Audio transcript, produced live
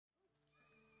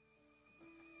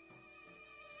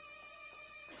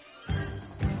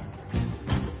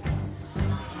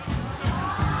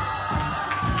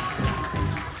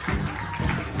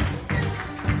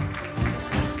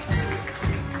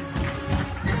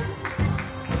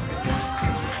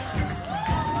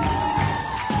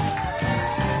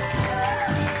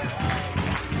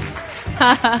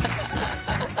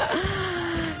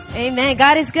Amen.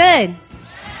 God is good.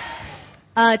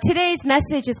 Today's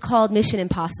message is called Mission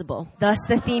Impossible. Thus,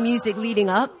 the theme music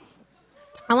leading up.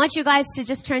 I want you guys to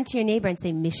just turn to your neighbor and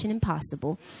say, Mission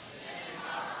Impossible.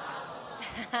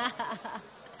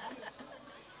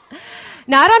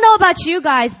 Now, I don't know about you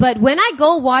guys, but when I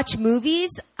go watch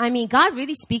movies, God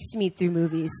really speaks to me through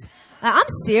movies. I'm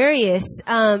serious.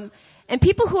 And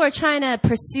people who are trying to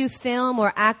pursue film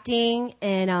or acting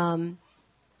and,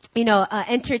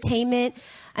 entertainment,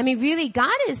 really,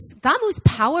 God moves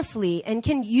powerfully and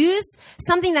can use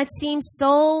something that seems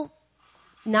so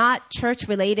not church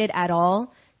related at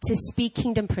all to speak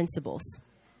kingdom principles.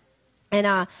 And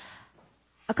a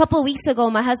couple of weeks ago,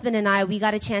 my husband and I, we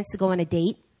got a chance to go on a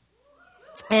date.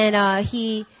 And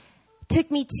he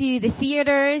took me to the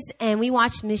theaters and we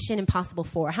watched Mission Impossible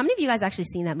 4. How many of you guys actually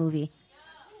seen that movie?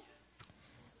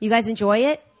 You guys enjoy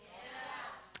it?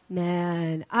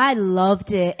 Man, I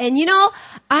loved it. And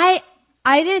I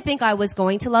didn't think I was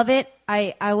going to love it.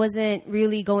 I wasn't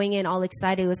really going in all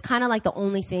excited. It was kind of like the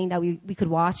only thing that we could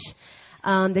watch.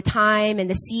 The time and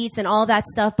the seats and all that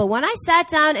stuff. But when I sat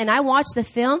down and I watched the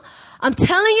film, I'm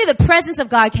telling you, the presence of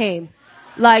God came.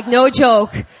 Like, no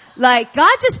joke. Like,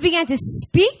 God just began to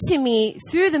speak to me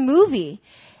through the movie.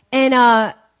 And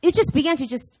it just began to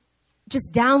just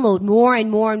download more and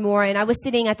more and more. And I was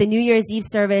sitting at the New Year's Eve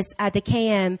service at the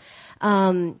KM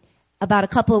about a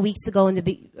couple of weeks ago in the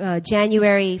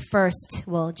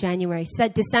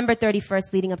December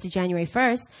 31st leading up to January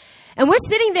 1st. And we're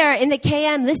sitting there in the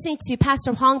KM listening to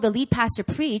Pastor Hong, the lead pastor,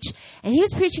 preach. And he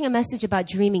was preaching a message about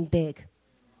dreaming big.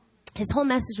 His whole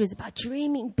message was about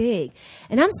dreaming big.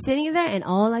 And I'm sitting there and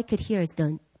all I could hear is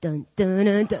dun, dun, dun,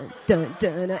 dun, dun, dun,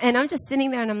 dun. And I'm just sitting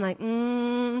there and I'm like,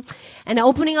 And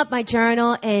opening up my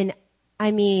journal and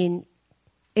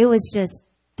it was just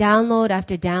download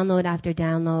after download after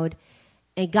download.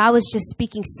 And God was just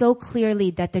speaking so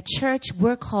clearly that the church,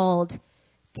 we're called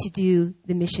to do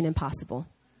the mission impossible.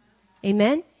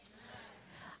 Amen?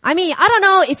 I don't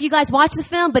know if you guys watched the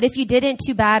film, but if you didn't,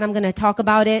 too bad. I'm going to talk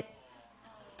about it.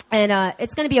 And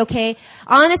it's going to be okay.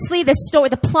 Honestly,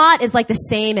 the plot is like the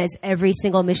same as every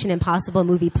single Mission Impossible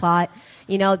movie plot.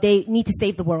 They need to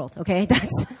save the world, okay?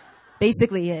 That's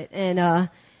basically it. And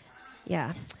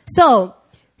yeah. So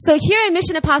here in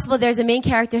Mission Impossible, there's a main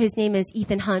character. His name is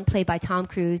Ethan Hunt, played by Tom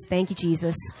Cruise. Thank you,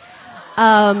 Jesus.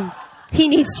 He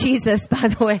needs Jesus, by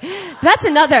the way. That's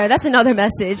another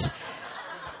message.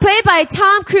 Played by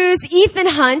Tom Cruise, Ethan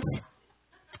Hunt.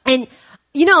 And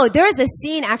there's a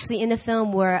scene actually in the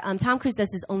film where Tom Cruise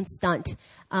does his own stunt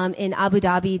in Abu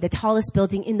Dhabi, the tallest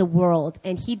building in the world.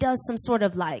 And he does some sort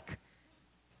of like,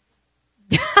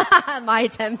 my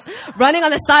attempt, running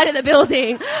on the side of the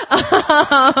building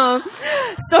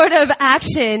sort of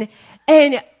action.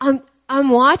 And I'm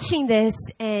watching this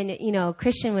and,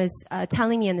 Christian was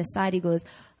telling me on the side, he goes,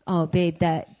 oh, babe,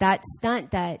 that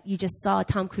stunt that you just saw,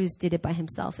 Tom Cruise did it by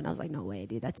himself. And I was like, no way,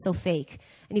 dude, that's so fake.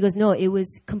 And he goes, no, it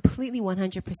was completely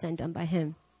 100% done by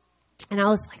him. And I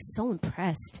was like so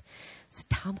impressed. So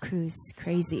Tom Cruise is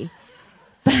crazy.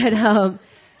 But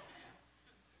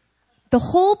the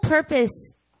whole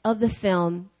purpose of the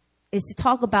film is to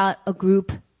talk about a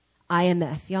group,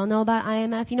 IMF. Y'all know about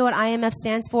IMF? You know what IMF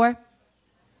stands for?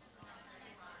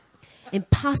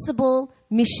 Impossible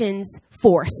Missions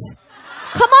Force.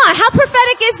 Come on, how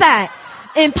prophetic is that?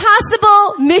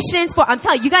 Impossible Missions Force. I'm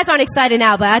telling you, you guys aren't excited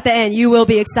now, but at the end, you will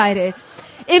be excited.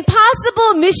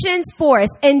 Impossible Missions Force.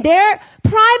 And their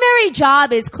primary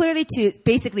job is clearly to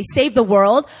basically save the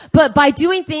world, but by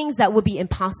doing things that would be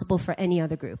impossible for any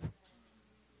other group.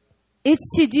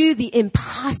 It's to do the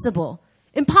impossible.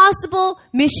 Impossible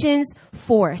Missions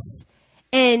Force.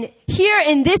 And here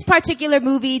in this particular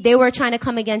movie, they were trying to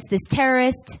come against this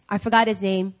terrorist. I forgot his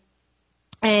name.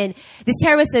 And this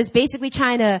terrorist is basically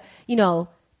trying to,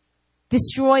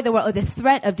 destroy the world, or the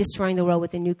threat of destroying the world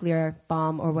with a nuclear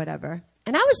bomb or whatever.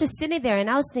 And I was just sitting there and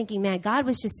I was thinking, man, God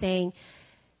was just saying,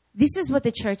 this is what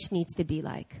the church needs to be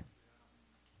like.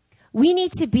 We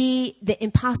need to be the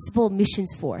impossible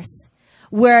missions force,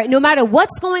 where no matter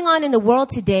what's going on in the world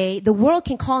today, the world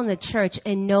can call on the church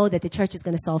and know that the church is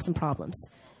going to solve some problems.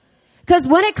 Because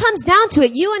when it comes down to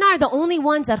it, you and I are the only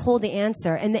ones that hold the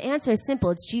answer. And the answer is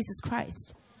simple. It's Jesus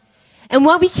Christ. And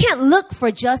while we can't look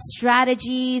for just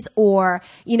strategies or,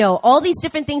 all these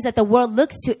different things that the world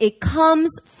looks to, it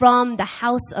comes from the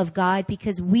house of God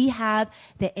because we have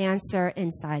the answer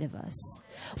inside of us.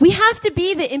 We have to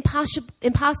be the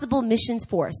impossible missions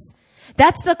force.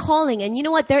 That's the calling. And you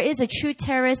know what? There is a true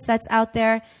terrorist that's out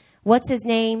there. What's his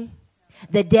name?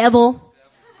 The devil.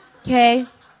 Okay.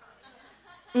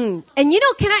 And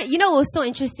what was so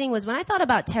interesting was when I thought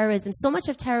about terrorism, so much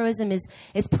of terrorism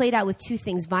is played out with two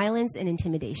things, violence and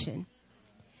intimidation.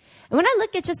 And when I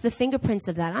look at just the fingerprints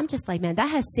of that, I'm just like, man, that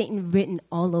has Satan written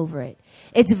all over it.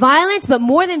 It's violence, but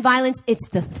more than violence, it's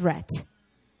the threat.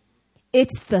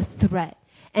 It's the threat.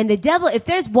 And the devil, if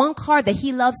there's one card that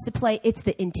he loves to play, it's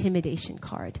the intimidation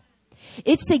card.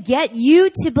 It's to get you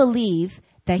to believe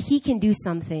that he can do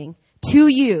something to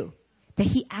you that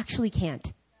he actually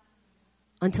can't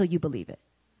until you believe it.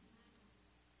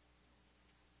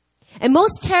 And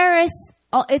most terrorists,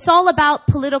 it's all about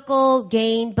political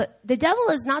gain, but the devil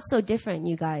is not so different,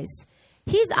 you guys.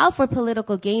 He's out for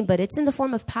political gain, but it's in the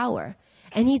form of power.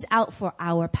 And he's out for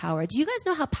our power. Do you guys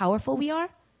know how powerful we are?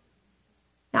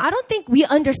 Now, I don't think we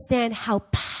understand how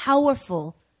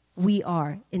powerful we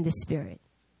are in the Spirit.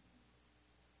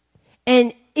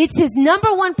 And it's his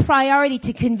number one priority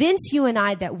to convince you and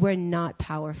I that we're not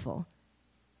powerful.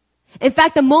 In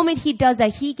fact, the moment he does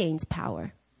that, he gains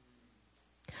power.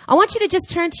 I want you to just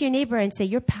turn to your neighbor and say,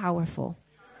 you're powerful.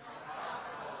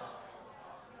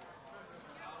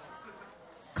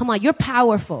 Come on, you're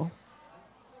powerful.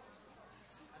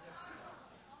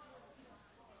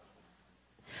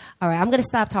 All right, I'm going to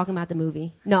stop talking about the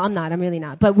movie. No, I'm not. I'm really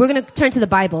not. But we're going to turn to the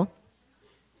Bible.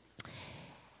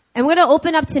 And we're going to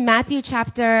open up to Matthew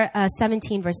chapter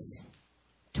 17, verse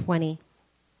 20.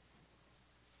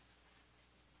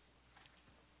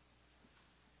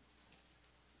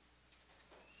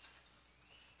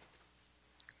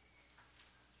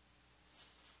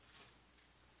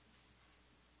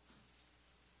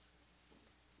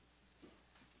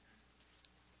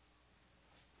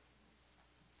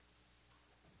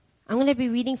 I'm going to be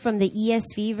reading from the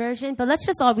ESV version, but let's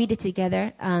just all read it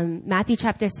together. Matthew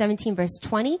chapter 17, verse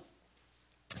 20.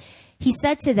 He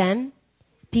said to them,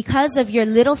 because of your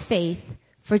little faith,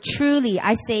 for truly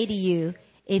I say to you,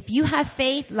 if you have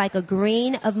faith like a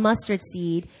grain of mustard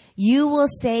seed, you will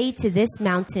say to this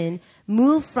mountain,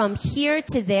 move from here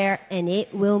to there, and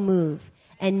it will move.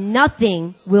 And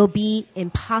nothing will be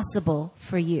impossible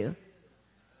for you.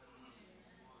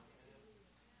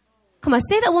 Come on,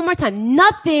 say that one more time.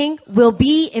 Nothing will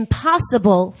be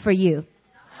impossible for you.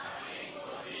 Nothing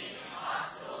will be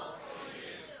impossible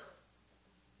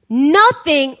for you.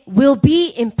 Nothing will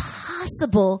be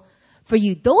impossible for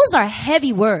you. Those are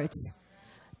heavy words.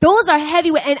 Those are heavy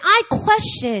words. And I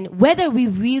question whether we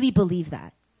really believe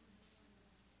that.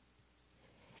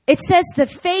 It says the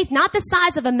faith, not the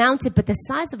size of a mountain, but the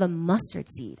size of a mustard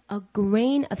seed, a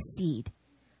grain of seed,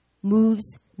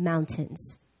 moves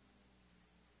mountains.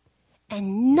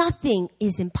 And nothing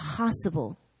is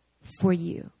impossible for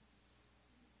you.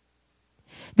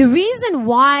 The reason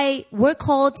why we're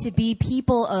called to be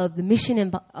people of the mission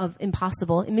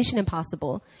impossible,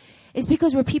 is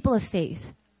because we're people of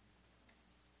faith.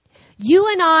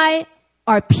 You and I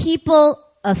are people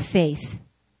of faith.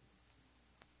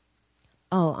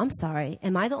 Oh, I'm sorry.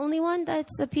 Am I the only one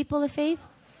that's a people of faith?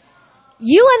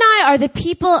 You and I are the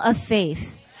people of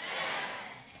faith.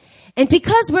 And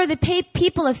because we're the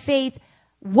people of faith,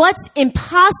 what's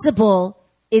impossible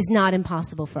is not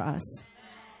impossible for us.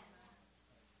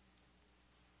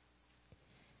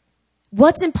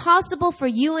 What's impossible for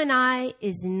you and I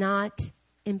is not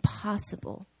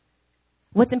impossible.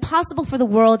 What's impossible for the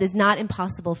world is not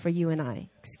impossible for you and I.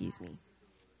 Excuse me.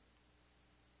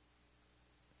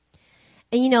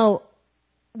 And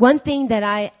one thing that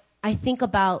I think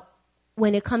about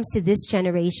when it comes to this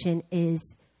generation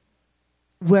is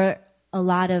we're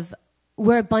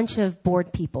a bunch of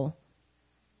bored people.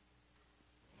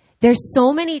 There's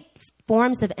so many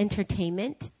forms of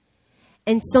entertainment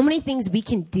and so many things we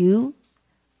can do,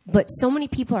 but so many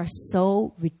people are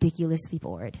so ridiculously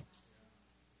bored.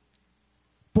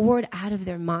 Bored out of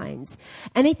their minds.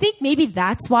 And I think maybe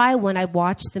that's why when I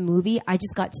watched the movie, I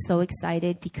just got so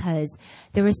excited because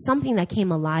there was something that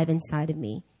came alive inside of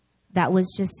me that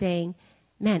was just saying,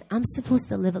 man, I'm supposed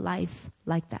to live a life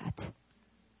like that.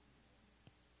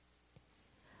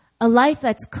 A life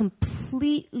that's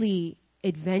completely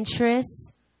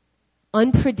adventurous,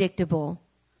 unpredictable,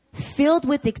 filled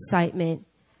with excitement,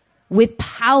 with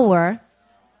power,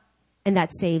 and that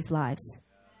saves lives.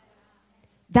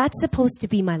 That's supposed to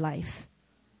be my life.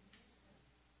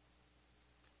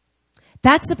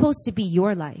 That's supposed to be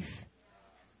your life.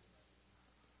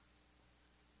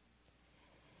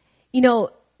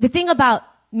 The thing about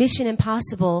Mission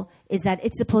Impossible is that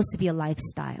it's supposed to be a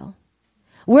lifestyle.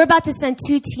 We're about to send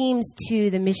 2 teams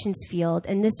to the missions field,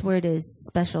 and this word is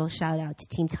special shout out to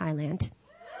Team Thailand.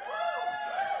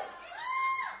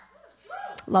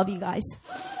 Love you guys.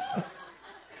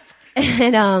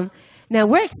 And man,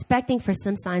 we're expecting for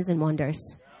some signs and wonders.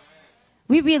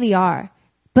 We really are.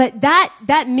 But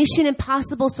that Mission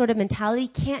Impossible sort of mentality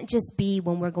can't just be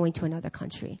when we're going to another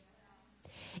country.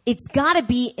 It's got to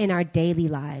be in our daily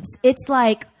lives. It's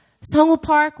like, Sungwoo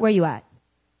Park, where you at?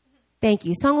 Thank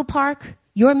you. Sungwoo Park,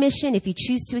 your mission, if you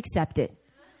choose to accept it,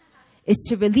 is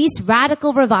to release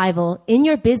radical revival in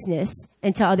your business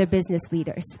and to other business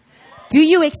leaders. Do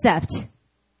you accept?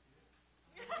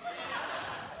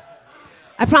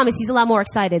 I promise he's a lot more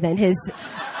excited than his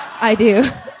I do.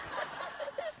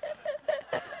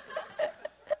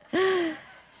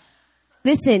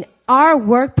 Listen, our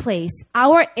workplace,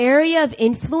 our area of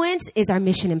influence is our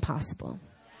Mission Impossible.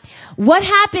 What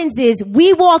happens is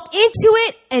we walk into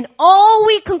it and all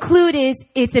we conclude is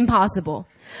it's impossible.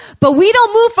 But we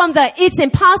don't move from the it's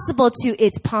impossible to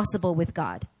it's possible with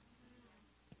God.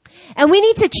 And we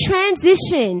need to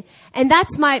transition. And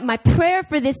that's my prayer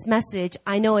for this message.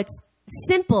 I know it's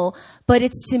simple, but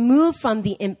it's to move from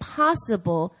the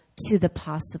impossible to the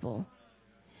possible.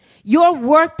 Your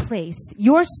workplace,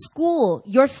 your school,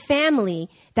 your family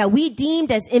that we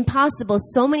deemed as impossible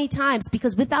so many times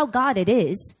because without God it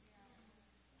is.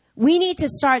 We need to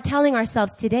start telling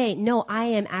ourselves today, no, I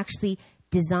am actually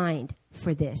designed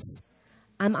for this.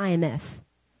 I'm IMF.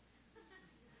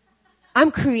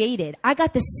 I'm created. I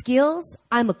got the skills.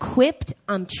 I'm equipped.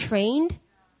 I'm trained.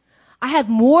 I have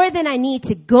more than I need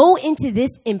to go into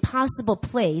this impossible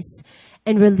place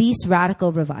and release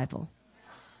radical revival.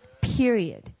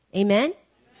 Period. Amen?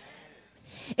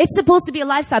 It's supposed to be a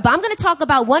lifestyle, but I'm going to talk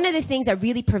about one of the things that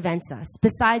really prevents us,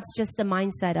 besides just the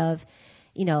mindset of,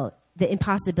 the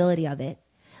impossibility of it.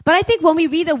 But I think when we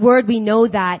read the word, we know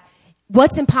that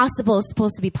what's impossible is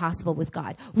supposed to be possible with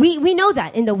God. We know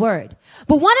that in the word.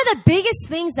 But one of the biggest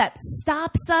things that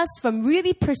stops us from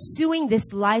really pursuing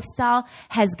this lifestyle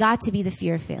has got to be the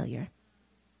fear of failure.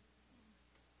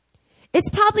 It's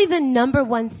probably the number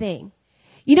one thing.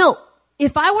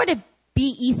 If I were to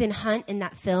be Ethan Hunt in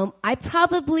that film, I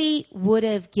probably would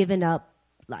have given up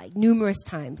like numerous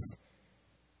times.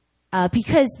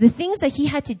 Because the things that he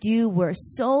had to do were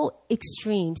so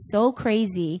extreme, so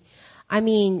crazy. I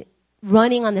mean,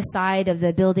 running on the side of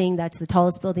the building that's the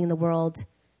tallest building in the world,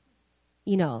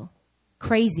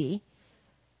 crazy.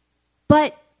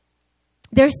 But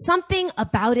there's something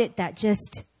about it that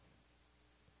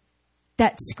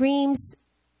screams,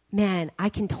 man, I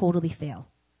can totally fail.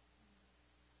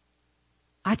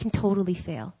 I can totally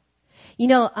fail.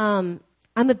 I'm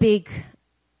a big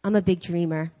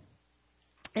dreamer.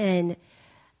 And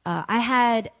I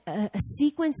had a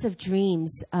sequence of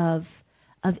dreams of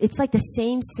it's like the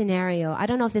same scenario. I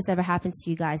don't know if this ever happens to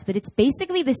you guys, but it's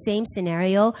basically the same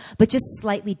scenario, but just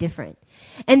slightly different.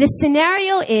 And the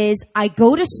scenario is I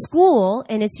go to school,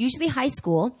 and it's usually high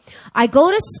school. I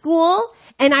go to school,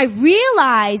 and I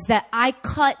realize that I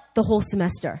cut the whole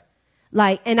semester.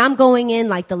 And I'm going in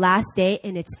like the last day,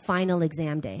 and it's final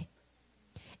exam day.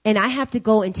 And I have to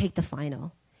go and take the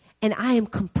final. And I am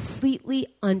completely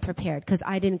unprepared because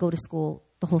I didn't go to school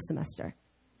the whole semester.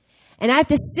 And I have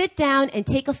to sit down and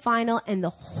take a final, and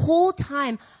the whole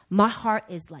time my heart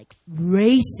is like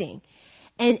racing.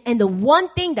 And the one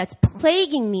thing that's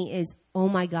plaguing me is, oh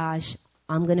my gosh,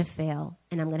 I'm going to fail,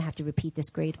 and I'm going to have to repeat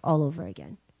this grade all over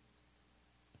again.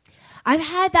 I've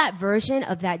had that version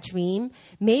of that dream,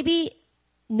 maybe,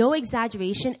 no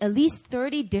exaggeration, at least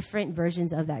 30 different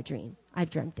versions of that dream.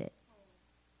 I've dreamt it.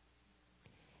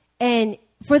 And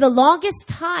for the longest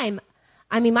time,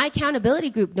 my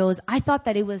accountability group knows I thought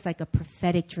that it was like a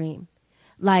prophetic dream.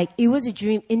 Like it was a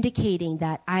dream indicating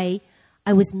that I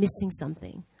was missing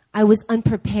something. I was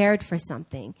unprepared for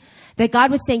something. That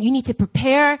God was saying, you need to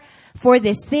prepare for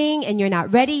this thing and you're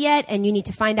not ready yet and you need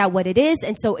to find out what it is.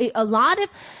 And so a lot of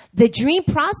the dream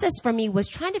process for me was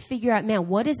trying to figure out, man,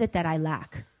 what is it that I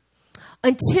lack?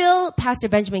 Until Pastor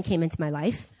Benjamin came into my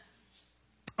life.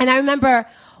 And I remember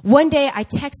one day I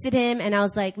texted him and I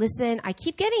was like, listen, I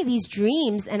keep getting these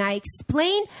dreams. And I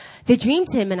explained the dream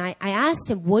to him and I asked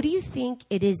him, what do you think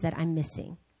it is that I'm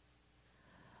missing?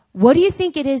 What do you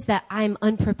think it is that I'm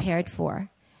unprepared for?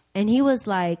 And he was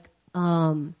like,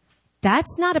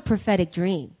 that's not a prophetic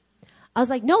dream. I was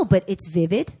like, no, but it's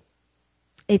vivid.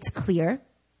 It's clear.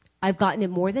 I've gotten it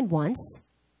more than once.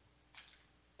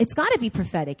 It's got to be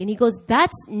prophetic. And he goes,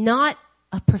 that's not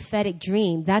a prophetic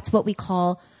dream. That's what we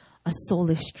call a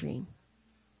soulish dream.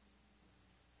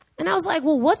 And I was like,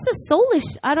 well, what's a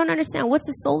soulish? I don't understand. What's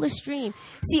a soulish dream?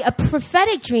 See, a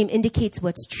prophetic dream indicates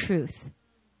what's truth.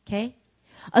 Okay?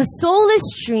 A soulish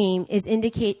dream is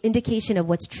indication of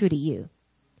what's true to you.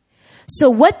 So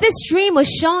what this dream was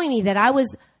showing me that I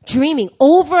was dreaming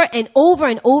over and over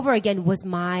and over again was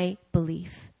my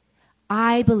belief.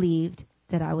 I believed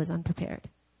that I was unprepared.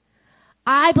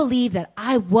 I believe that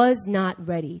I was not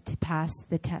ready to pass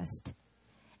the test.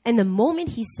 And the moment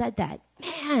he said that,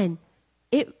 man,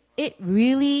 it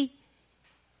really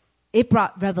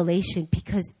brought revelation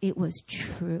because it was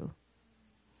true.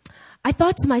 I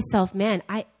thought to myself, man,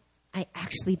 I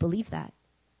actually believe that.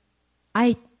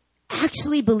 I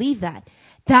actually believe that.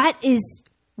 That is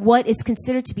what is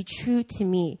considered to be true to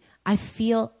me. I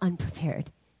feel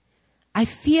unprepared. I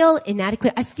feel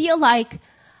inadequate. I feel like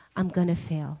I'm going to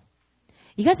fail.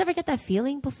 You guys ever get that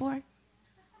feeling before?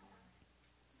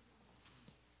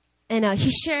 And he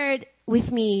shared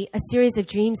with me a series of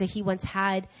dreams that he once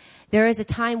had. There is a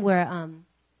time where,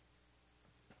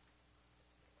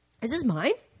 is this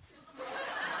mine?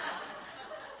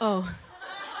 Oh,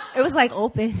 it was like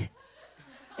open.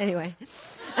 Anyway.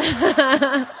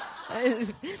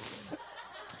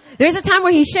 There's a time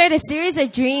where he shared a series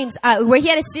of dreams, where he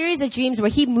had a series of dreams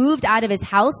where he moved out of his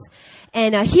house.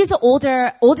 And he's the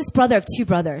oldest brother of two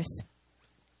brothers.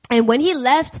 And when he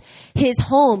left his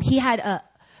home, he had a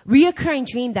reoccurring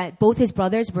dream that both his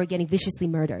brothers were getting viciously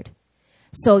murdered.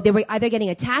 So they were either getting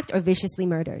attacked or viciously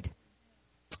murdered.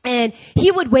 And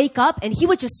he would wake up and he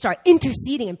would just start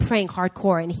interceding and praying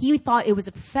hardcore. And he thought it was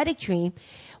a prophetic dream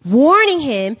warning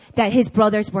him that his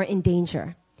brothers were in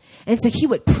danger. And so he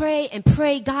would pray and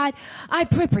pray, God, I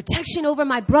pray protection over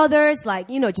my brothers, like,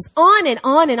 just on and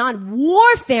on and on,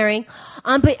 warfaring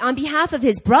on behalf of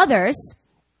his brothers.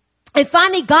 And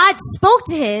finally, God spoke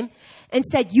to him and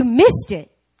said, you missed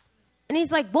it. And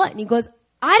he's like, what? And he goes,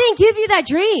 I didn't give you that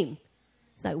dream.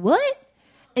 He's like, what?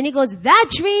 And he goes,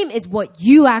 that dream is what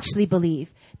you actually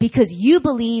believe because you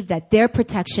believe that their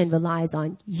protection relies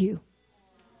on you.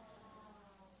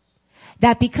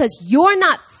 That because you're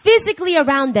not physically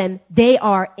around them, they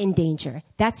are in danger.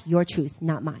 That's your truth,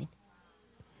 not mine.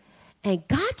 And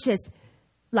God just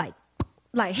like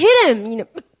hit him,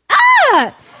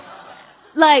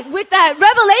 like with that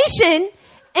revelation.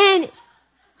 And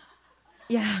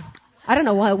yeah, I don't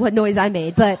know what noise I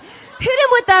made, but hit him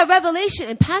with that revelation.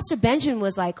 And Pastor Benjamin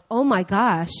was like, oh my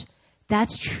gosh,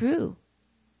 that's true.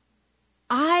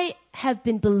 I have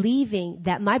been believing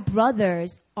that my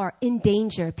brothers are in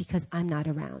danger because I'm not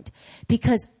around.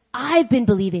 Because I've been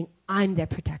believing I'm their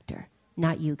protector,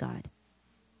 not you, God.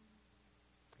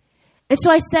 And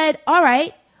so I said, all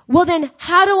right, well then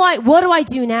what do I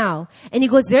do now? And he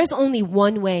goes, there's only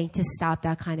one way to stop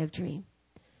that kind of dream.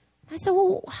 I said,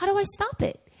 well, how do I stop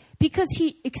it? Because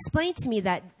he explained to me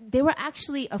that they were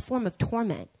actually a form of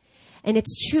torment. And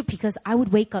it's true because I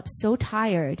would wake up so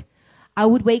tired. I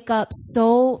would wake up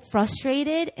so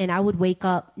frustrated and I would wake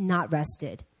up not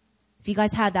rested. If you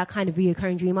guys had that kind of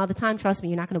reoccurring dream all the time, trust me,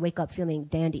 you're not going to wake up feeling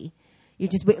dandy. You're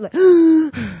just like,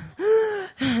 and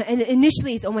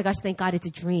initially it's, oh my gosh, thank God it's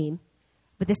a dream.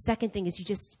 But the second thing is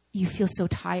you feel so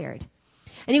tired.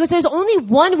 And he goes, there's only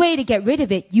one way to get rid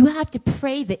of it. You have to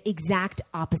pray the exact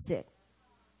opposite.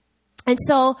 And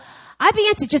so I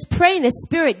began to just pray in the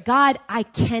Spirit, God, I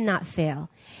cannot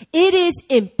fail. It is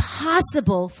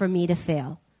impossible for me to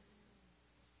fail.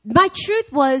 My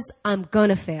truth was, I'm going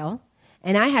to fail.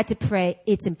 And I had to pray,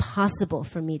 it's impossible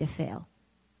for me to fail.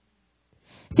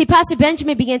 See, Pastor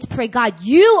Benjamin began to pray, God,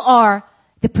 you are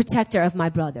the protector of my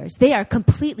brothers. They are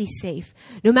completely safe.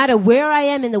 No matter where I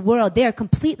am in the world, they are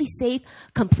completely safe,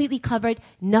 completely covered.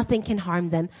 Nothing can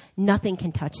harm them. Nothing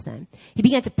can touch them. He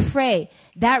began to pray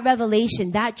that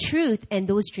revelation, that truth, and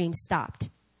those dreams stopped.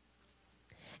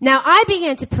 Now I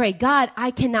began to pray, God, I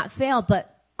cannot fail,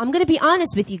 but I'm going to be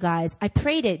honest with you guys. I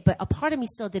prayed it, but a part of me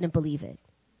still didn't believe it.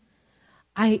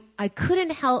 I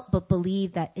couldn't help but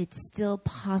believe that it's still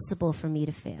possible for me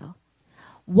to fail.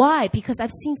 Why? Because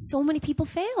I've seen so many people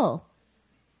fail.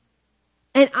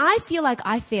 And I feel like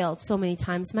I failed so many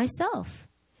times myself.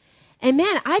 And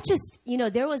man,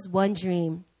 there was one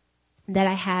dream that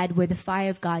I had where the fire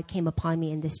of God came upon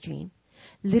me in this dream.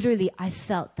 Literally, I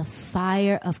felt the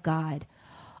fire of God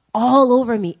all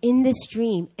over me in this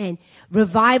dream. And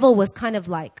revival was kind of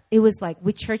like, it was like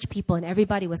with church people and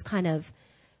everybody was kind of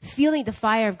feeling the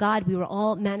fire of God. We were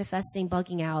all manifesting,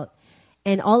 bugging out.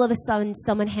 And all of a sudden,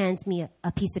 someone hands me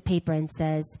a piece of paper and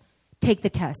says, take the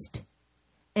test.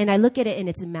 And I look at it and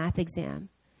it's a math exam.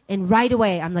 And right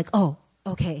away, I'm like, oh,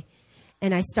 okay.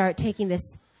 And I start taking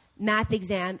this math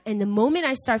exam. And the moment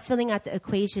I start filling out the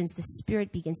equations, the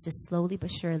Spirit begins to slowly but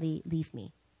surely leave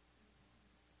me.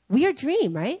 Weird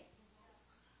dream, right?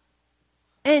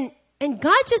 And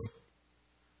God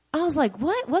I was like,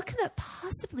 what could that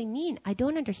possibly mean? I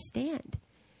don't understand.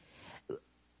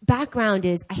 Background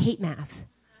is I hate math.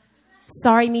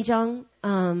 Sorry, Mi-jung.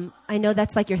 I know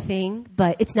that's like your thing,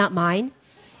 but it's not mine.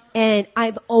 And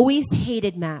I've always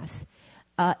hated math.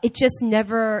 It just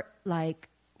never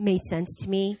made sense to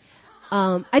me.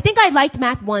 I think I liked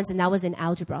math once, and that was in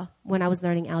algebra, when I was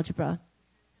learning algebra.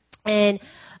 And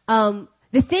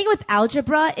the thing with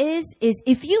algebra is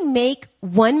if you make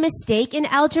one mistake in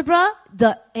algebra,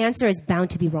 the answer is bound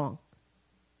to be wrong.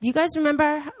 Do you guys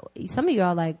remember? Some of you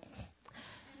are like,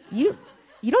 you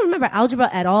don't remember algebra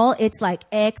at all? It's like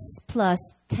x plus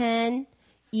 10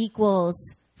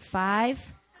 equals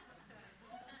 5.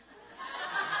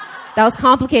 That was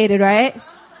complicated, right?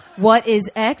 What is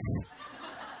x?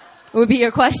 Would be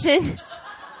your question.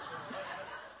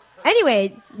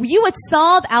 Anyway, you would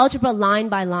solve algebra line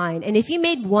by line. And if you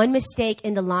made one mistake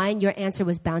in the line, your answer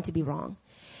was bound to be wrong.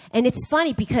 And it's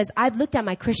funny because I've looked at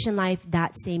my Christian life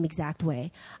that same exact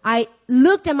way. I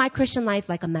looked at my Christian life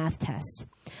like a math test.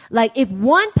 Like if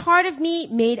one part of me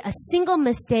made a single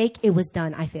mistake, it was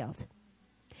done. I failed.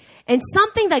 And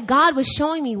something that God was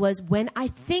showing me was when I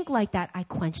think like that, I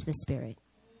quench the Spirit.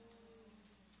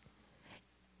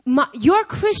 Your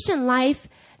Christian life,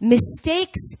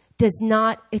 mistakes does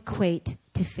not equate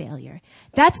to failure.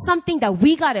 That's something that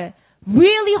we got to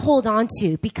really hold on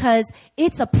to because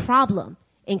it's a problem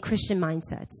in Christian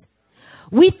mindsets.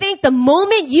 We think the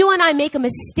moment you and I make a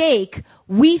mistake,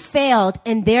 we failed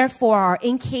and therefore are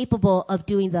incapable of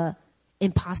doing the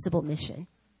impossible mission.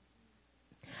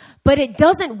 But it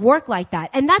doesn't work like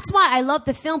that. And that's why I love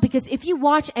the film, because if you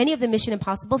watch any of the Mission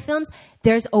Impossible films,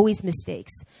 there's always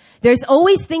mistakes. There's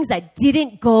always things that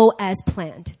didn't go as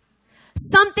planned.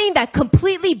 Something that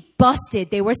completely busted.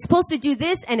 They were supposed to do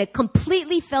this and it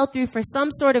completely fell through for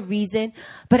some sort of reason.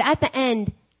 But at the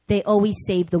end, they always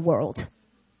save the world.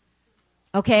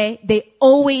 Okay? They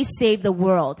always save the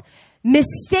world.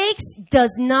 Mistakes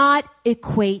does not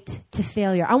equate to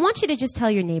failure. I want you to just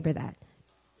tell your neighbor that.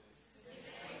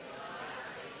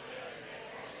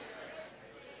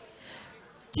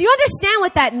 Do you understand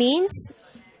what that means?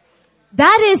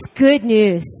 That is good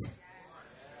news.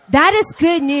 That is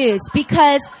good news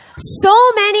because so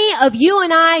many of you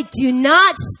and I do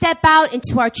not step out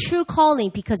into our true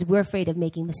calling because we're afraid of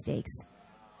making mistakes.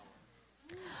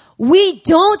 We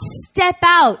don't step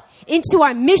out into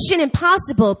our mission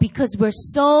impossible because we're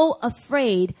so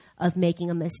afraid of making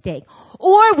a mistake.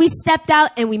 Or we stepped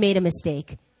out and we made a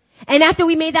mistake. And after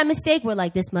we made that mistake, we're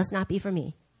like, this must not be for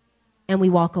me. And we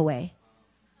walk away.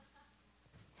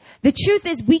 The truth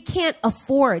is we can't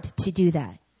afford to do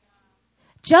that.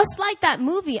 Just like that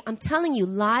movie, I'm telling you,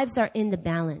 lives are in the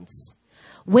balance.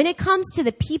 When it comes to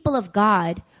the people of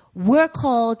God, we're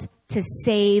called to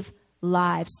save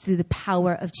lives through the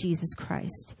power of Jesus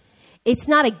Christ. It's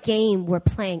not a game we're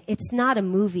playing. It's not a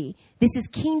movie. This is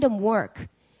kingdom work.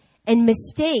 And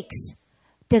mistakes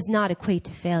does not equate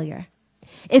to failure.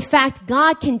 In fact,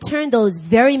 God can turn those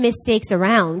very mistakes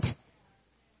around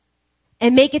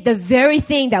and make it the very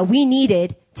thing that we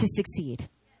needed to succeed.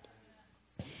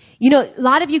 You know, a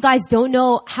lot of you guys don't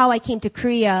know how I came to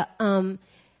Korea.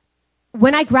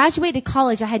 When I graduated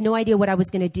college, I had no idea what I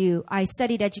was going to do. I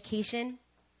studied education,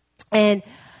 and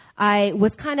I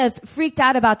was kind of freaked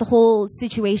out about the whole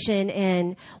situation.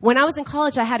 And when I was in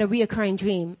college, I had a reoccurring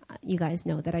dream. You guys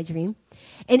know that I dream.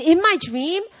 And in my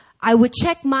dream, I would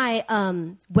check my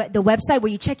the website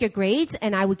where you check your grades,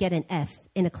 and I would get an F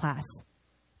in a class.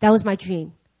 That was my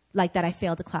dream, like that I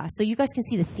failed a class. So you guys can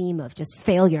see the theme of just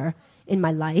failure in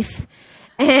my life.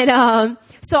 And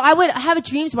so I would have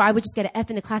dreams where I would just get an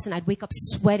F in the class and I'd wake up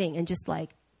sweating and just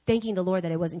like thanking the Lord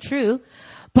that it wasn't true.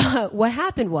 But what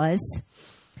happened was,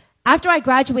 after I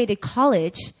graduated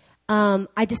college,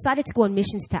 I decided to go on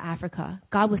missions to Africa.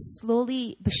 God was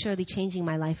slowly but surely changing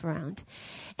my life around.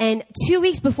 And 2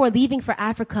 weeks before leaving for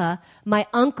Africa, my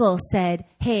uncle said,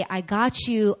 hey, I got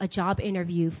you a job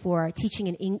interview for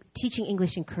teaching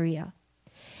English in Korea.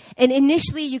 And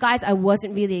initially, you guys, I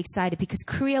wasn't really excited because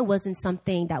Korea wasn't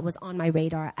something that was on my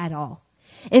radar at all.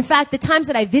 In fact, the times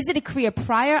that I visited Korea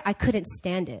prior, I couldn't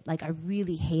stand it. Like, I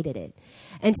really hated it.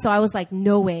 And so I was like,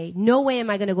 no way am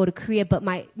I going to go to Korea. But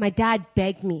my dad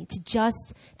begged me to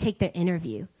just take the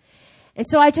interview. And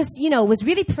so I just, was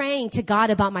really praying to God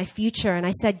about my future. And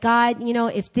I said, God,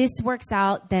 if this works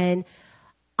out, then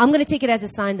I'm going to take it as a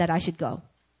sign that I should go.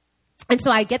 And so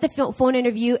I get the phone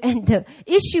interview. And the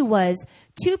issue was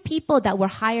 2 people that were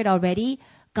hired already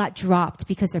got dropped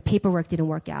because their paperwork didn't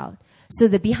work out. So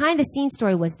the behind the scenes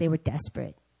story was they were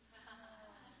desperate.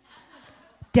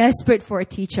 Desperate for a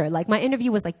teacher. Like my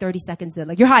interview was like 30 seconds then,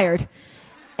 like you're hired.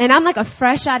 And I'm like a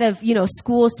fresh out of,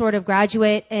 school sort of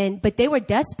graduate, but they were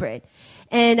desperate.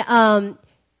 And,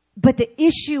 but the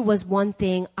issue was one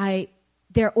thing,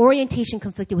 their orientation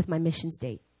conflicted with my missions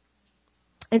date.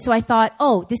 And so I thought,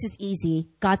 this is easy.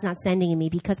 God's not sending me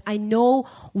because I know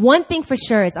one thing for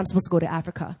sure is I'm supposed to go to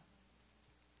Africa.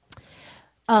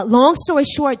 long story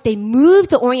short, they moved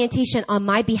the orientation on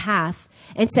my behalf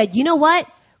and said, you know what?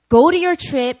 Go to your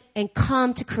trip and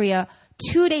come to Korea.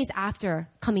 2 days after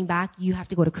coming back, you have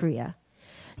to go to Korea.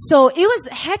 So it was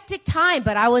a hectic time,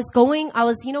 but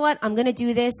you know what? I'm going to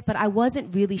do this, but I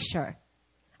wasn't really sure.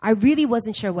 I really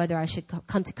wasn't sure whether I should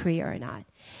come to Korea or not.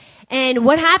 And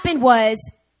what happened was,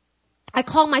 I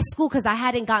called my school because I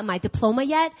hadn't gotten my diploma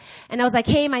yet. And I was like,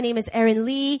 hey, my name is Erin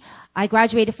Lee. I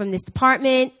graduated from this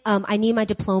department. I need my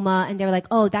diploma. And they were like,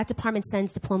 oh, that department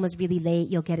sends diplomas really late.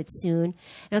 You'll get it soon. And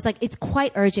I was like, it's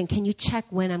quite urgent. Can you check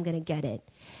when I'm going to get it?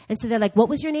 And so they're like, what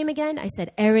was your name again? I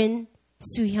said, Erin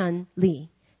Soo-hyun Lee.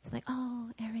 It's like, oh,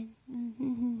 Erin.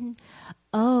 Mm-hmm.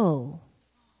 Oh.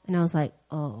 And I was like,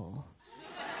 oh.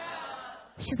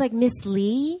 She's like, Miss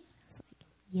Lee? I was like,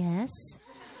 yes.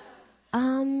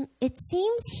 It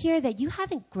seems here that you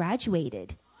haven't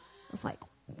graduated. I was like,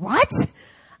 what?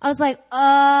 I was like,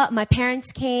 my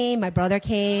parents came, my brother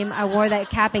came, I wore that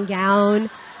cap and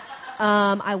gown.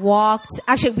 I walked.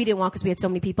 Actually, we didn't walk because we had so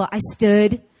many people. I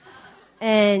stood,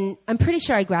 and I'm pretty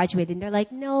sure I graduated. And they're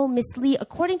like, no, Miss Lee,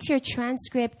 according to your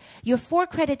transcript, you're 4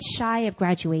 credits shy of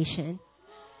graduation.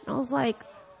 And I was like,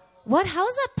 what? How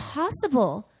is that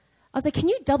possible? I was like, can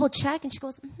you double check? And she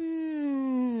goes,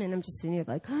 and I'm just sitting here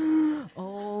like,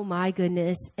 oh my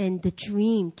goodness. And the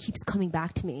dream keeps coming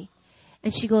back to me.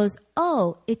 And she goes,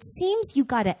 oh, it seems you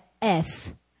got an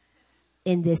F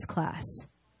in this class.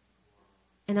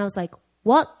 And I was like,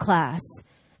 what class?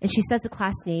 And she says the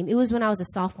class name. It was when I was a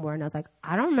sophomore. And I was like,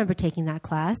 I don't remember taking that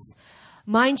class.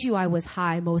 Mind you, I was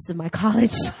high most of my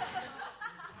college.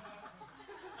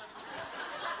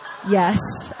 Yes,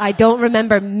 I don't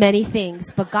remember many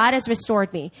things, but God has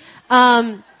restored me.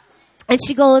 And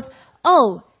she goes,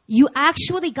 oh, you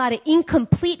actually got an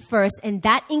incomplete first, and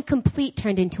that incomplete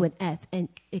turned into an F, and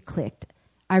it clicked.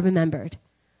 I remembered.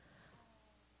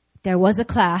 There was a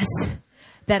class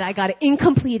that I got an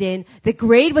incomplete in. The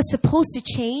grade was supposed to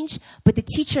change, but the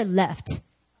teacher left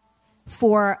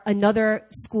for another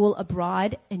school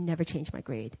abroad and never changed my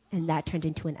grade, and that turned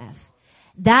into an F.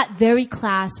 That very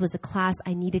class was a class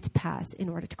I needed to pass in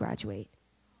order to graduate.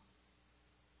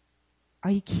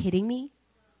 Are you kidding me?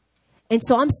 And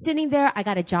so I'm sitting there. I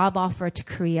got a job offer to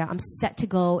Korea. I'm set to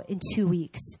go in 2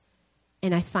 weeks.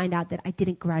 And I find out that I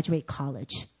didn't graduate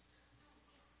college.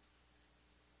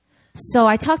 So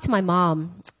I talked to my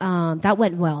mom. That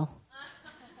went well.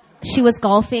 She was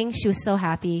golfing. She was so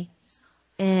happy.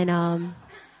 And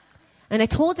I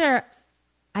told her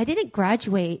I didn't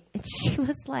graduate. And she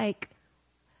was like,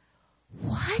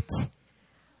 what?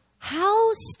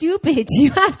 How stupid do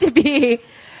you have to be?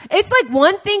 It's like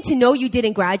one thing to know you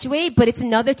didn't graduate, but it's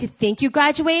another to think you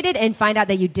graduated and find out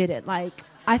that you didn't. Like,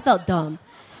 I felt dumb.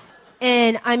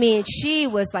 And I mean, she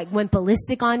was like, went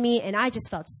ballistic on me, and I just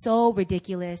felt so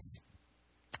ridiculous.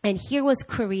 And here was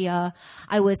Korea.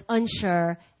 I was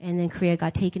unsure, and then Korea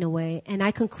got taken away. And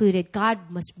I concluded God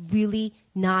must really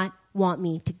not want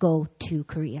me to go to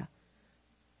Korea.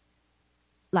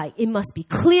 Like, it must be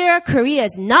clear. Korea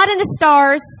is not in the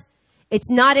stars. It's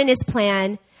not in his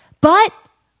plan. But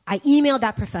I emailed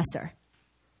that professor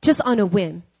just on a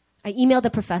whim. I emailed the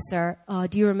professor,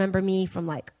 do you remember me from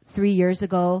like 3 years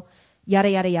ago? Yada,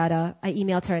 yada, yada. I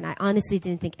emailed her, and I honestly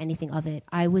didn't think anything of it.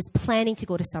 I was planning to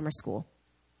go to summer school.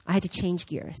 I had to change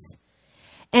gears.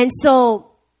 And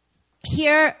so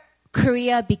here,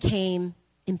 Korea became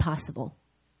impossible.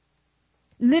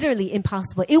 Literally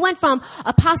impossible. It went from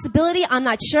a possibility, I'm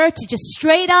not sure, to just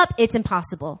straight up, it's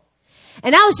impossible.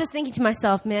 And I was just thinking to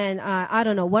myself, man, I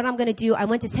don't know what I'm going to do. I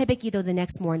went to Sebekido the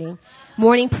next morning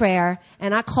prayer,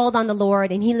 and I called on the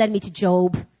Lord, and he led me to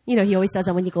Job. You know, he always does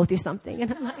that when you go through something.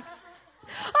 And I'm like,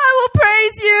 I will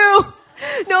praise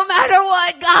you no matter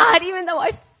what, God, even though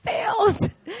I failed.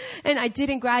 And I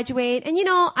didn't graduate. And, you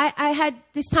know, I had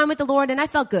this time with the Lord, and I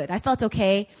felt good. I felt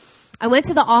okay. I went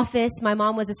to the office. My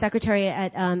mom was a secretary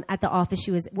at the office.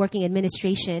 She was working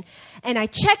administration. And I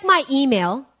checked my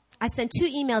email. I sent 2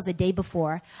 emails the day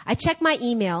before. I checked my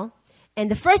email,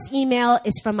 and the first email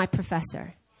is from my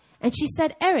professor. And she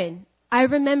said, Erin, I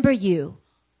remember you.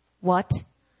 What?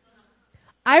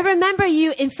 I remember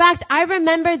you. In fact, I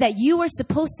remember that you were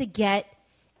supposed to get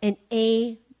an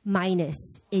A-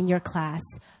 in your class,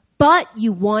 but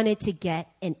you wanted to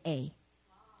get an A.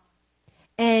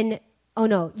 And, oh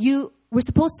no, you were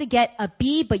supposed to get a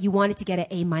B, but you wanted to get an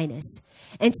A-.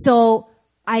 And so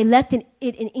I left it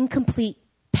incomplete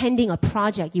pending a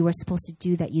project you were supposed to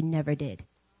do that you never did.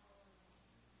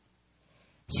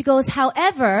 She goes,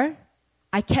 however,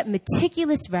 I kept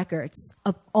meticulous records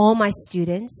of all my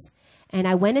students, and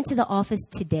I went into the office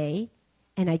today,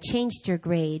 and I changed your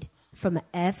grade from an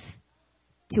F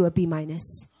to a B-.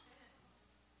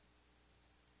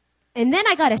 And then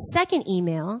I got a second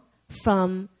email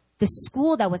from the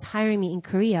school that was hiring me in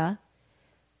Korea.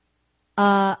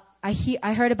 I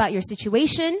heard about your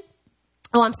situation.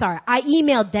 Oh, I'm sorry. I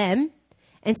emailed them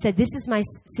and said, this is my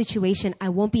situation. I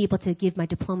won't be able to give my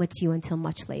diploma to you until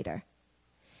much later.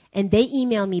 And they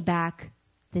emailed me back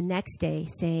the next day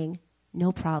saying,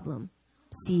 no problem.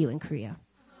 See you in Korea.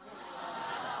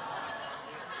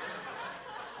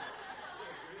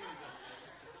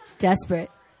 Desperate.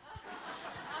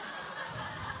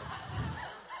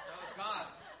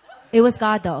 It was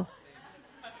God, though.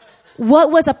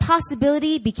 What was a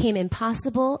possibility became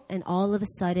impossible, and all of a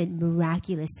sudden,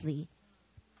 miraculously,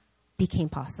 became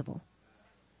possible.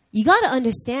 You got to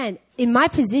understand, in my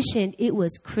position, it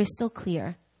was crystal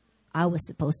clear. I was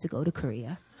supposed to go to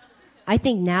Korea. I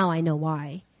think now I know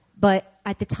why, but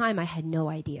at the time, I had no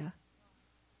idea.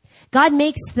 God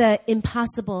makes the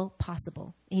impossible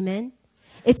possible. Amen?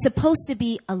 It's supposed to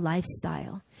be a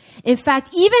lifestyle. In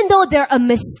fact, even though there are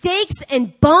mistakes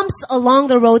and bumps along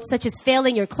the road, such as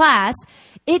failing your class,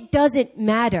 it doesn't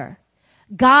matter.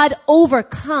 God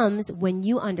overcomes when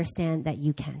you understand that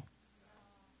you can.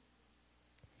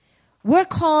 We're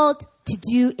called to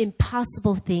do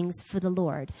impossible things for the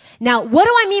Lord. Now, what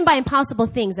do I mean by impossible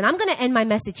things? And I'm going to end my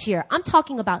message here. I'm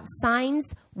talking about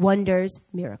signs, wonders,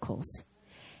 miracles,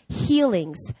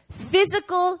 healings,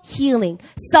 physical healing,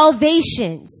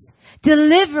 salvations,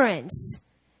 deliverance,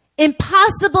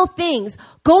 impossible things,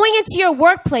 going into your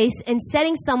workplace and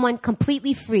setting someone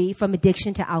completely free from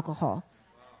addiction to alcohol.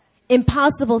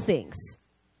 Impossible things.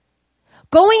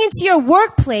 Going into your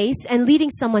workplace and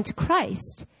leading someone to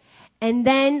Christ. And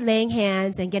then laying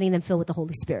hands and getting them filled with the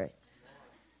Holy Spirit.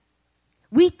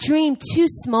 We dream too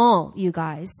small, you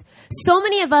guys. So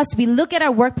many of us, we look at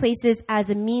our workplaces as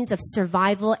a means of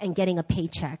survival and getting a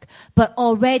paycheck. But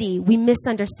already we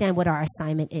misunderstand what our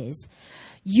assignment is.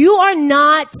 You are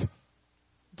not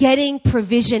getting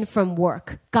provision from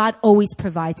work. God always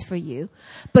provides for you.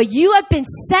 But you have been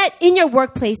set in your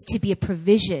workplace to be a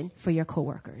provision for your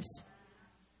coworkers.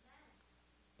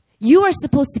 You are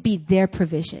supposed to be their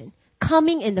provision,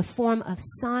 coming in the form of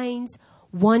signs,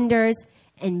 wonders,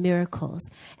 and miracles.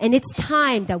 And it's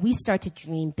time that we start to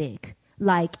dream big,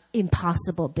 like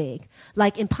Impossible big,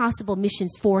 like Impossible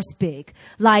Missions Force big,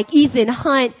 like Ethan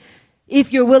Hunt,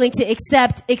 if you're willing to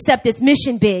accept this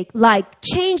mission big, like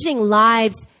changing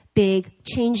lives big,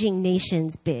 changing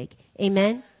nations big.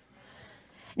 Amen?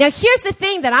 Now, here's the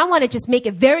thing that I want to just make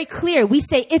it very clear. We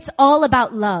say it's all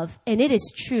about love, and it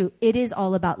is true. It is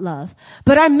all about love.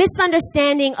 But our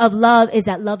misunderstanding of love is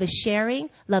that love is sharing,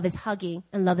 love is hugging,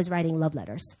 and love is writing love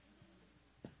letters.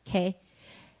 Okay?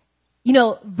 You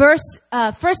know, 1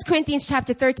 Corinthians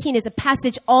chapter 13 is a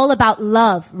passage all about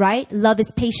love, right? Love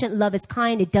is patient, love is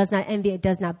kind, it does not envy, it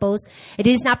does not boast. It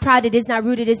is not proud, it is not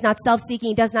rude, it is not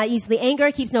self-seeking, it does not easily anger,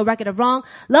 it keeps no record of wrong.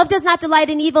 Love does not delight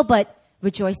in evil, but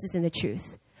rejoices in the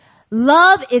truth.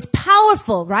 Love is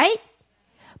powerful, right?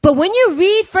 But when you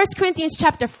read 1 Corinthians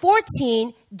chapter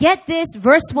 14, get this,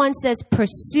 verse 1 says,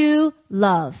 pursue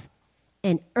love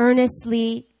and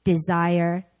earnestly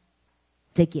desire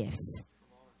the gifts.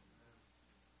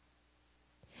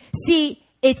 See,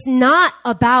 it's not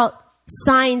about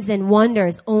signs and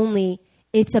wonders only.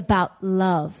 It's about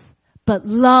love. But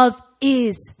love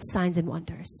is signs and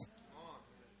wonders.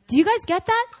 Do you guys get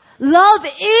that? Love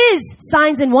is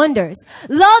signs and wonders.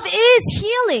 Love is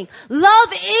healing.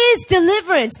 Love is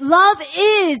deliverance. Love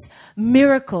is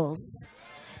miracles.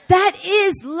 That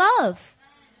is love.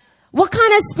 What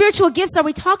kind of spiritual gifts are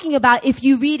we talking about? If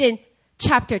you read in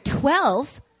chapter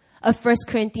 12 of 1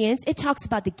 Corinthians, it talks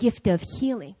about the gift of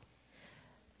healing,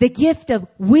 the gift of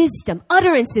wisdom,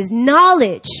 utterances,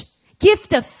 knowledge,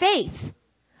 gift of faith.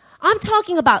 I'm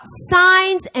talking about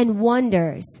signs and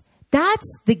wonders. That's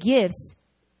the gifts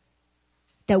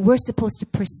that we're supposed to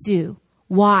pursue.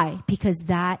 Why? Because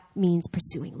that means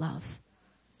pursuing love.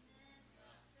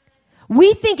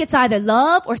 We think it's either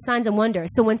love or signs and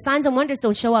wonders. So when signs and wonders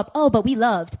don't show up, oh, but we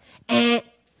loved. And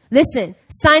listen,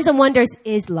 signs and wonders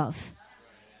is love.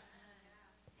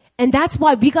 And that's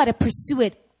why we got to pursue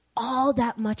it all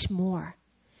that much more.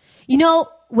 You know,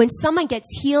 when someone gets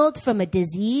healed from a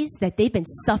disease that they've been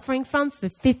suffering from for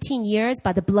 15 years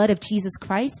by the blood of Jesus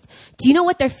Christ, do you know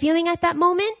what they're feeling at that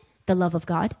moment? The love of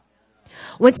God.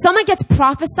 When someone gets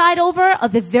prophesied over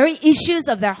of the very issues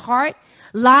of their heart,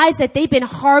 lies that they've been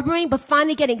harboring, but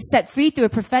finally getting set free through a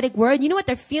prophetic word, you know what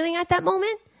they're feeling at that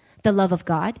moment? The love of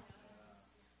God.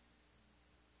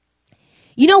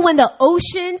 You know, when the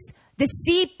oceans, the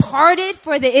sea parted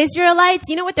for the Israelites,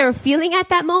 you know what they were feeling at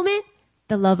that moment?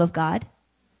 The love of God.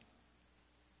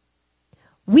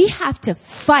 We have to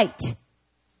fight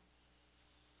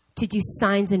to do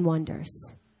signs and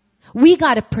wonders. We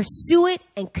got to pursue it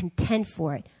and contend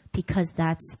for it because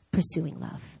that's pursuing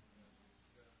love.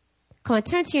 Come on,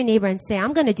 turn to your neighbor and say,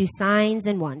 I'm going to do signs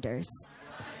and wonders.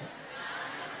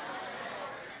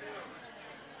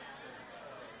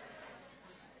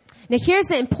 Now, here's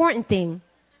the important thing.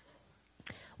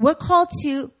 We're called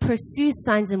to pursue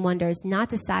signs and wonders, not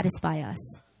to satisfy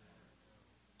us.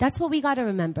 That's what we got to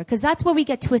remember, because that's where we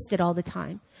get twisted all the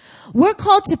time. We're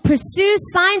called to pursue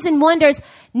signs and wonders,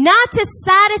 not to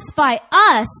satisfy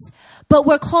us, but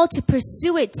we're called to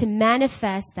pursue it to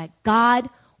manifest that God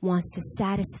wants to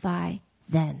satisfy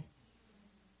them.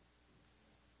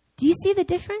 Do you see the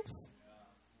difference?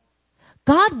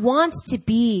 God wants to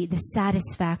be the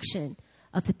satisfaction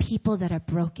of the people that are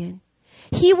broken.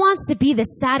 He wants to be the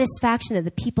satisfaction of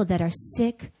the people that are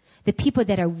sick, the people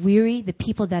that are weary, the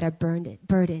people that are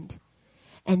burdened.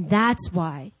 And that's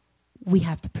why we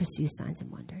have to pursue signs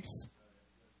and wonders.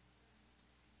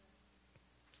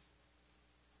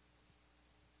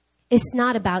 It's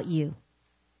not about you.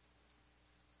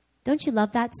 Don't you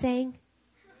love that saying?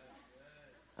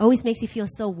 Always makes you feel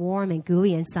so warm and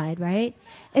gooey inside, right?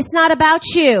 It's not about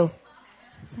you.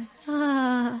 It's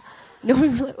like,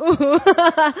 normally, ooh.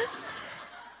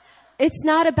 It's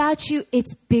not about you.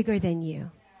 It's bigger than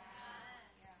you.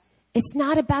 It's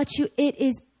not about you. It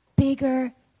is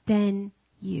bigger than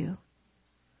you.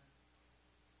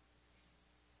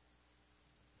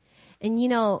 And you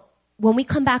know, when we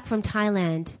come back from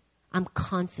Thailand, I'm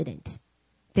confident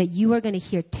that you are going to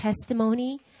hear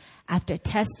testimony after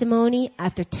testimony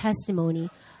after testimony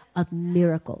of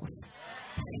miracles,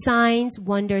 signs,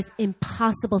 wonders,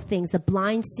 impossible things, the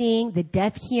blind seeing, the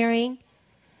deaf hearing,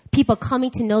 people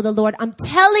coming to know the Lord. I'm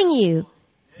telling you,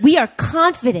 we are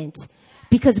confident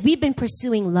because we've been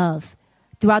pursuing love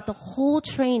throughout the whole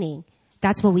training.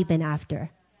 That's what we've been after.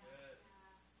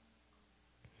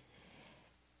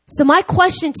 So my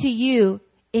question to you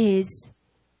is,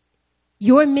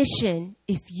 your mission,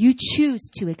 if you choose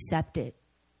to accept it,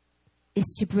 is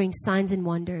to bring signs and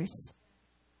wonders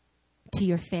to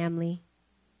your family,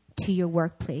 to your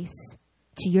workplace,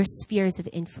 to your spheres of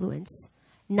influence,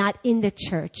 not in the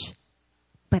church,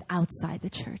 but outside the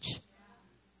church.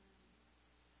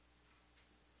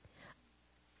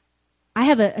 I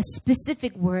have a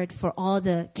specific word for all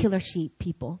the Killer Sheep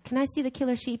people. Can I see the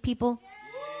Killer Sheep people?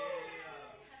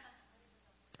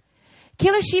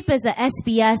 Killer Sheep is a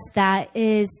SBS that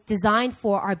is designed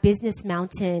for our Business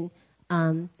Mountain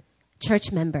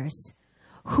church members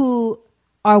who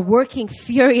are working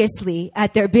furiously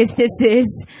at their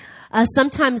businesses,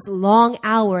 sometimes long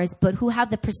hours, but who have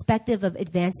the perspective of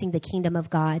advancing the kingdom of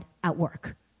God at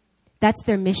work. That's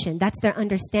their mission. That's their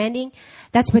understanding.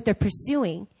 That's what they're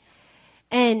pursuing.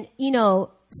 And, you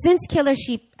know, since Killer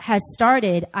Sheep has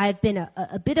started, I've been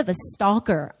a bit of a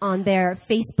stalker on their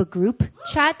Facebook group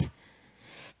chat.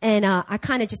 And I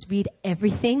kind of just read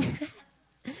everything.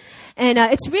 And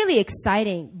it's really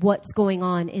exciting what's going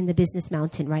on in the Business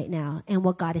Mountain right now and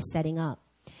what God is setting up.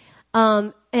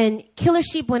 And Killer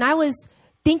Sheep, when I was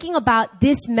thinking about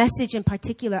this message in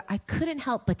particular, I couldn't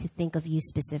help but to think of you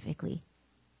specifically.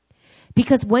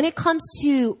 Because when it comes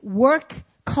to work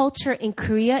culture in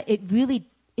Korea, it really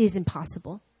is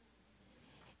impossible.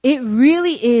 It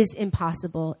really is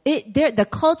impossible. The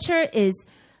culture is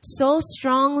so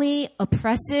strongly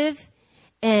oppressive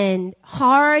and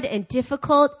hard and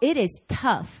difficult. It is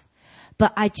tough.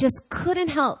 But I just couldn't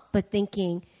help but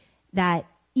thinking that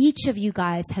each of you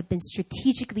guys have been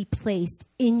strategically placed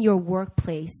in your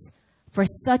workplace for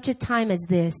such a time as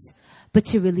this, but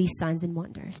to release signs and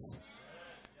wonders.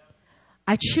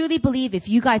 I truly believe if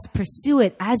you guys pursue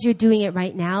it as you're doing it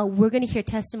right now, we're going to hear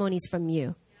testimonies from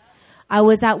you. I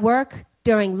was at work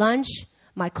during lunch.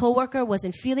 My coworker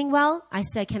wasn't feeling well. I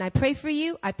said, can I pray for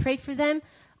you? I prayed for them.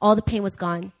 All the pain was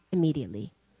gone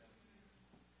immediately.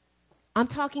 I'm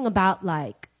talking about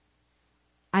like,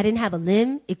 I didn't have a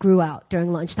limb. It grew out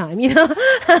during lunchtime, you know?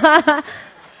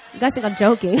 You guys think I'm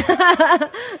joking.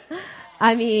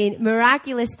 I mean,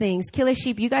 miraculous things. Killer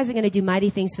Sheep, you guys are going to do mighty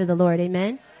things for the Lord.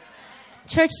 Amen?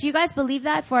 Church, do you guys believe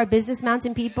that for our Business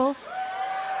Mountain people?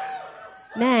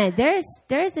 Man,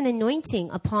 there's an anointing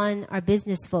upon our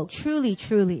business folk. Truly,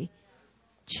 truly,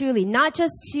 truly. Not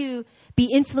just to be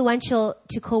influential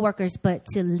to coworkers, but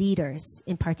to leaders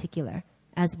in particular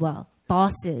as well.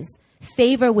 Bosses.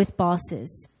 Favor with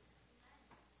bosses.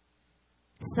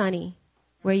 Sonny,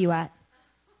 where are you at?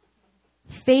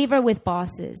 Favor with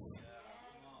bosses.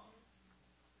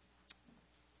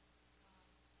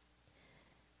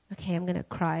 Okay, I'm going to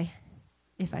cry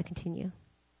if I continue.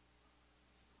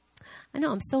 I know,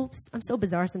 I'm so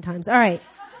bizarre sometimes. All right.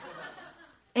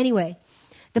 Anyway,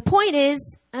 the point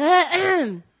is,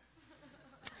 We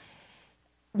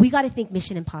got to think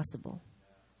Mission Impossible.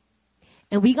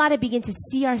 And we got to begin to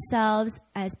see ourselves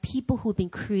as people who've been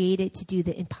created to do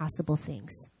the impossible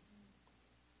things.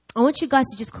 I want you guys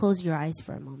to just close your eyes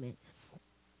for a moment.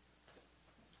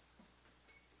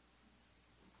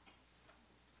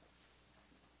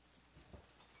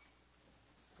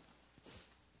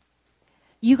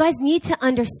 You guys need to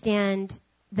understand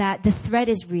that the threat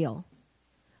is real.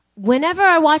 Whenever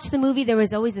I watched the movie, there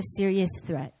was always a serious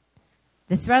threat.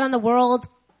 The threat on the world,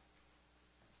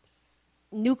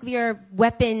 nuclear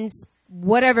weapons,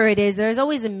 whatever it is, there's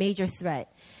always a major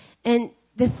threat. And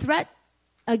the threat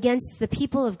against the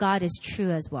people of God is true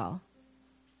as well.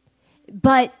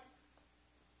 But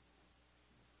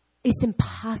it's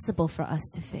impossible for us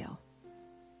to fail.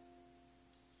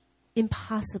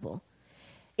 Impossible.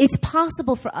 It's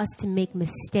possible for us to make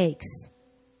mistakes.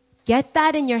 Get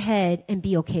that in your head and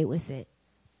be okay with it.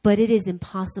 But it is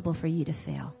impossible for you to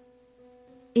fail.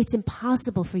 It's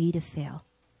impossible for you to fail.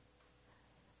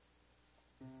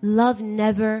 Love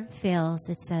never fails,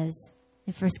 it says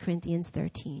in 1 Corinthians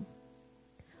 13.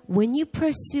 When you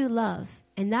pursue love,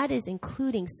 and that is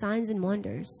including signs and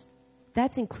wonders,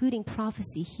 that's including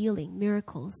prophecy, healing,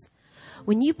 miracles.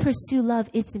 When you pursue love,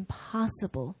 it's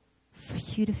impossible for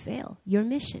you to fail your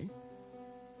mission.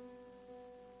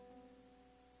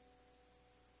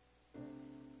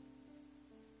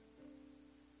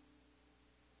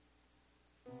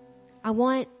 I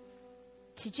want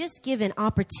to just give an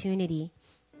opportunity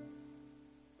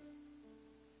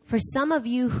for some of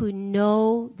you who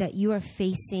know that you are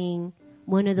facing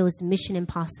one of those Mission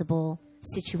Impossible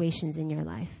situations in your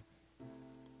life.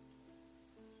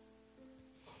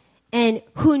 And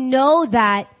who know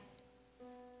that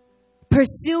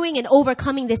pursuing and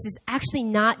overcoming this is actually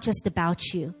not just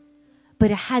about you, but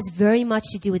it has very much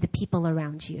to do with the people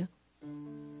around you.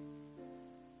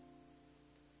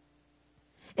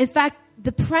 In fact,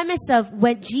 the premise of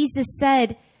what Jesus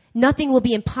said, nothing will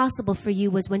be impossible for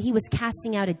you, was when he was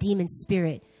casting out a demon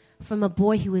spirit from a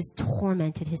boy who was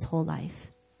tormented his whole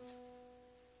life.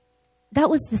 That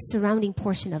was the surrounding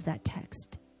portion of that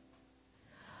text.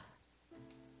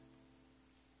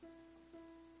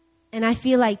 And I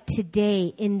feel like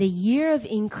today, in the year of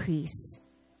increase,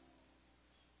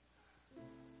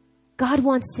 God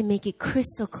wants to make it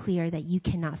crystal clear that you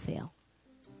cannot fail.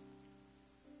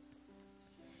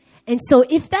 And so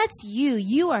if that's you,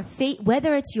 you are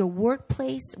whether it's your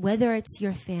workplace, whether it's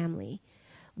your family,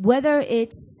 whether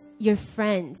it's your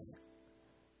friends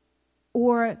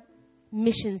or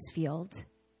missions field,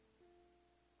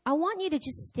 I want you to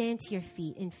just stand to your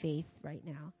feet in faith right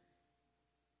now.